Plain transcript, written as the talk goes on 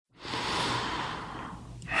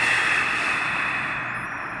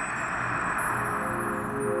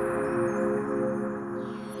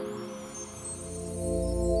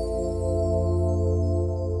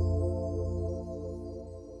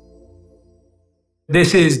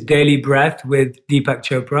This is Daily Breath with Deepak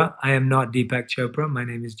Chopra. I am not Deepak Chopra. My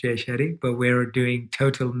name is Jay Shetty, but we're doing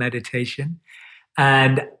total meditation.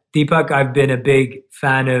 And Deepak, I've been a big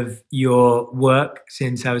fan of your work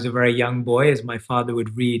since I was a very young boy, as my father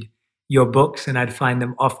would read your books and I'd find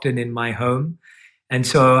them often in my home. And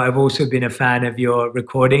so I've also been a fan of your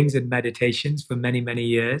recordings and meditations for many, many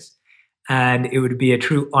years. And it would be a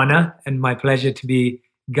true honor and my pleasure to be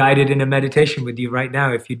guided in a meditation with you right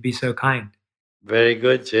now, if you'd be so kind. Very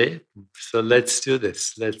good, Jay. So let's do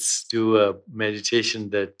this. Let's do a meditation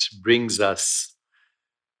that brings us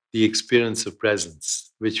the experience of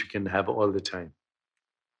presence, which we can have all the time.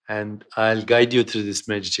 And I'll guide you through this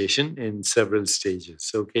meditation in several stages.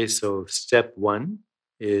 Okay, so step one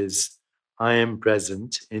is I am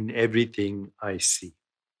present in everything I see.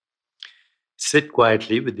 Sit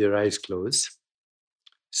quietly with your eyes closed,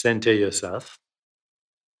 center yourself,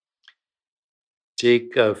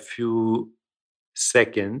 take a few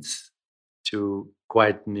seconds to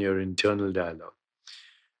quieten your internal dialogue.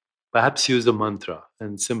 Perhaps use a mantra,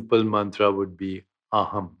 and simple mantra would be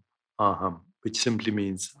aham, aham, which simply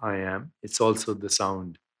means I am. It's also the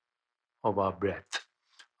sound of our breath,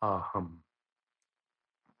 aham.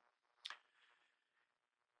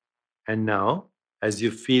 And now, as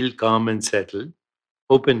you feel calm and settled,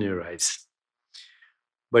 open your eyes,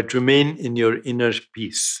 but remain in your inner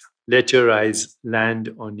peace. Let your eyes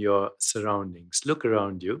land on your surroundings. Look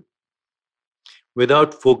around you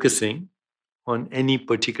without focusing on any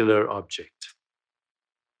particular object.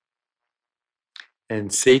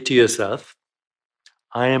 And say to yourself,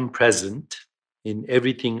 I am present in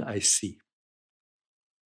everything I see.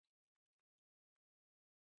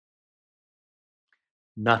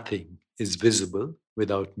 Nothing is visible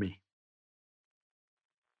without me.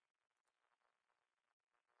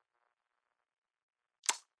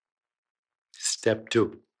 Step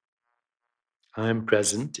two, I am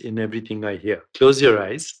present in everything I hear. Close your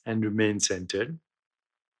eyes and remain centered.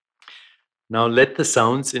 Now let the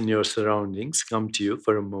sounds in your surroundings come to you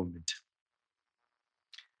for a moment.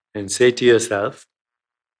 And say to yourself,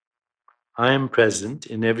 I am present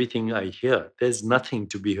in everything I hear. There's nothing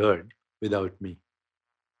to be heard without me.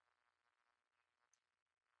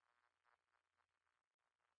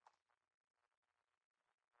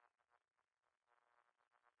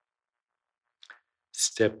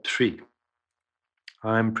 Step three,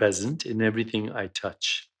 I am present in everything I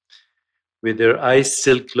touch. With your eyes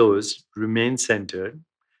still closed, remain centered.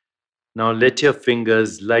 Now let your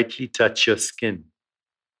fingers lightly touch your skin,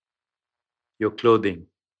 your clothing,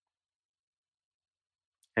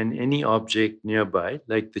 and any object nearby,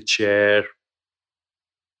 like the chair,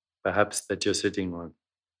 perhaps that you're sitting on.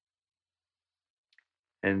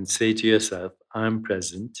 And say to yourself, I'm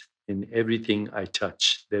present in everything I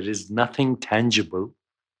touch. There is nothing tangible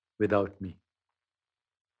without me.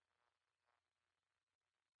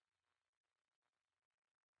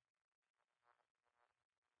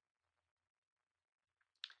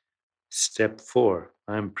 Step four,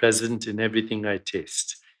 I'm present in everything I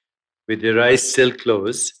taste. With your eyes still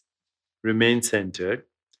closed, remain centered.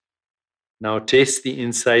 Now taste the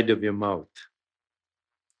inside of your mouth.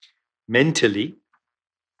 Mentally,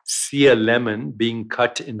 see a lemon being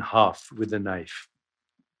cut in half with a knife,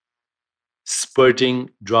 spurting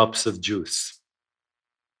drops of juice.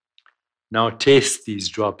 Now taste these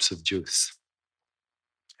drops of juice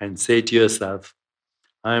and say to yourself,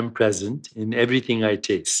 I am present in everything I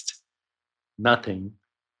taste. Nothing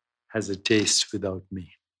has a taste without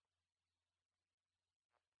me.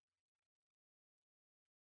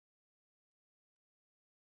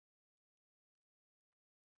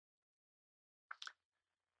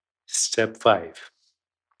 Step five,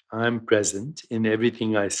 I am present in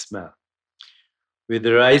everything I smell. With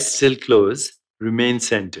your eyes still closed, remain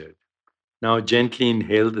centered. Now gently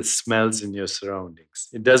inhale the smells in your surroundings.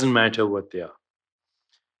 It doesn't matter what they are.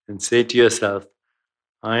 And say to yourself,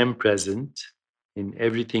 I am present in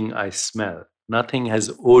everything I smell. Nothing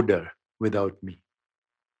has odor without me.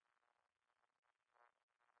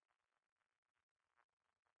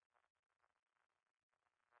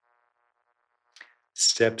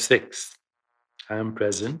 Step six, I am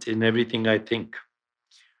present in everything I think.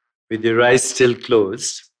 With your eyes still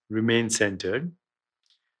closed, remain centered.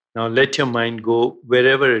 Now let your mind go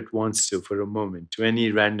wherever it wants to for a moment, to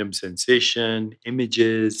any random sensation,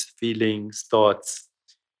 images, feelings, thoughts.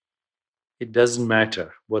 It doesn't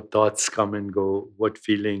matter what thoughts come and go, what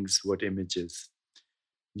feelings, what images.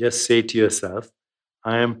 Just say to yourself,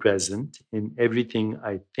 I am present in everything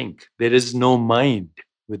I think. There is no mind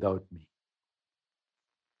without me.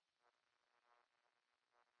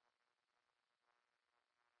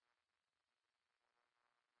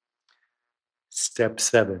 Step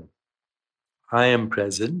 7. I am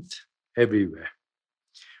present everywhere.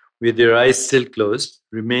 With your eyes still closed,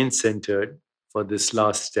 remain centered for this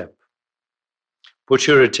last step. Put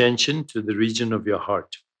your attention to the region of your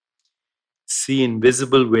heart. See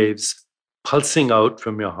invisible waves pulsing out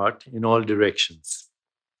from your heart in all directions.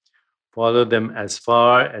 Follow them as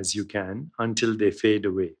far as you can until they fade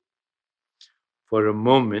away. For a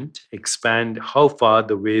moment, expand how far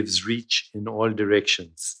the waves reach in all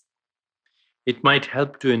directions. It might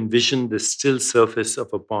help to envision the still surface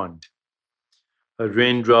of a pond. A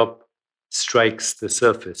raindrop strikes the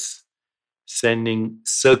surface, sending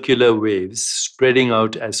circular waves spreading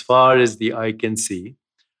out as far as the eye can see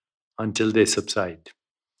until they subside,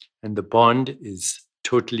 and the pond is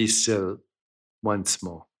totally still once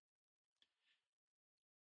more.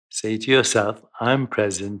 Say to yourself, I'm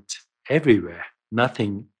present everywhere.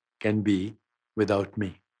 Nothing can be without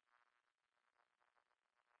me.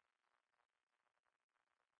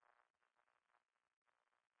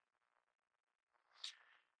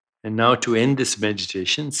 And now, to end this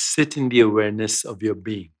meditation, sit in the awareness of your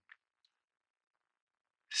being.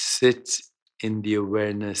 Sit in the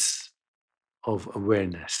awareness of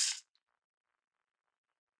awareness.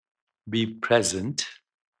 Be present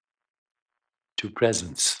to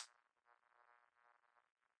presence.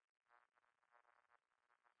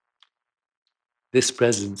 This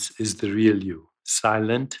presence is the real you,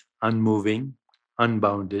 silent, unmoving,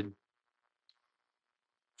 unbounded,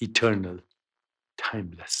 eternal,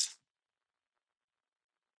 timeless.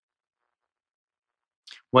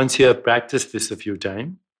 Once you have practiced this a few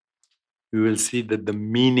times, you will see that the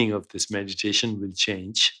meaning of this meditation will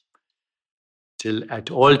change till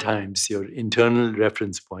at all times your internal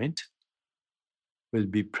reference point will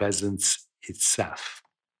be presence itself.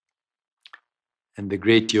 And the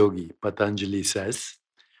great yogi Patanjali says,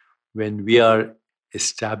 when we are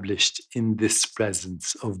established in this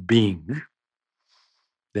presence of being,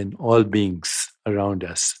 then all beings around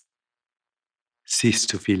us cease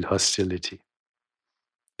to feel hostility.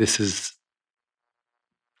 This is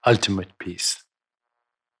ultimate peace.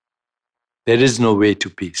 There is no way to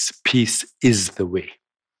peace. Peace is the way.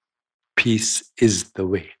 Peace is the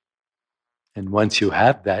way. And once you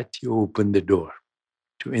have that, you open the door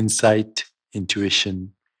to insight,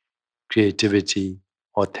 intuition, creativity,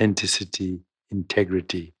 authenticity,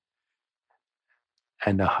 integrity,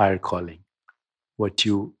 and a higher calling. What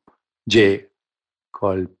you, Jay,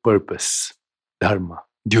 call purpose, dharma,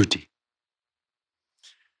 duty.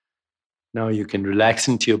 Now you can relax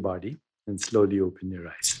into your body and slowly open your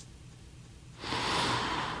eyes.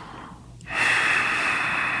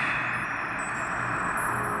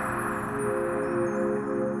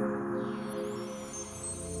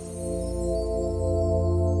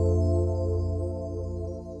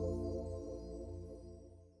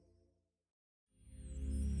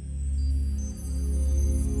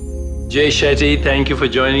 Jay Shetty, thank you for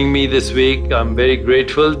joining me this week. I'm very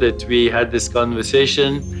grateful that we had this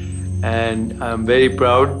conversation, and I'm very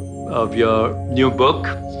proud of your new book,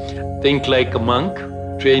 Think Like a Monk,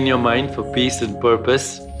 Train Your Mind for Peace and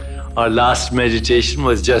Purpose. Our last meditation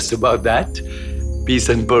was just about that, peace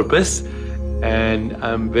and purpose. And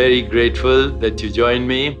I'm very grateful that you joined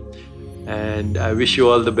me. And I wish you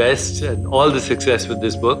all the best and all the success with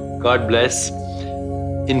this book. God bless.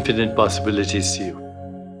 Infinite possibilities to you.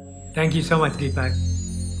 Thank you so much, Deepak.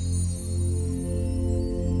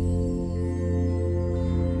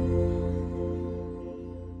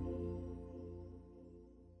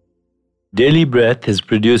 Daily Breath is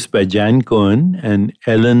produced by Jan Cohen and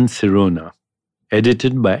Ellen Sirona,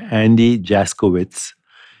 edited by Andy Jaskowitz,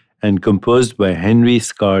 and composed by Henry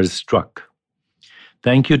Scars Struck.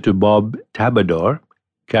 Thank you to Bob Tabador,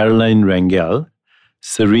 Caroline Rangel,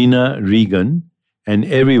 Serena Regan, and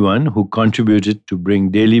everyone who contributed to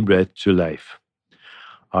bring Daily Breath to life.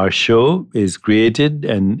 Our show is created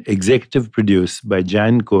and executive produced by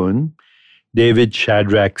Jan Cohen, David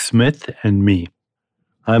Shadrach Smith, and me.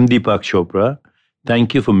 I'm Deepak Chopra.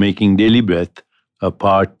 Thank you for making Daily Breath a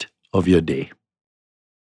part of your day.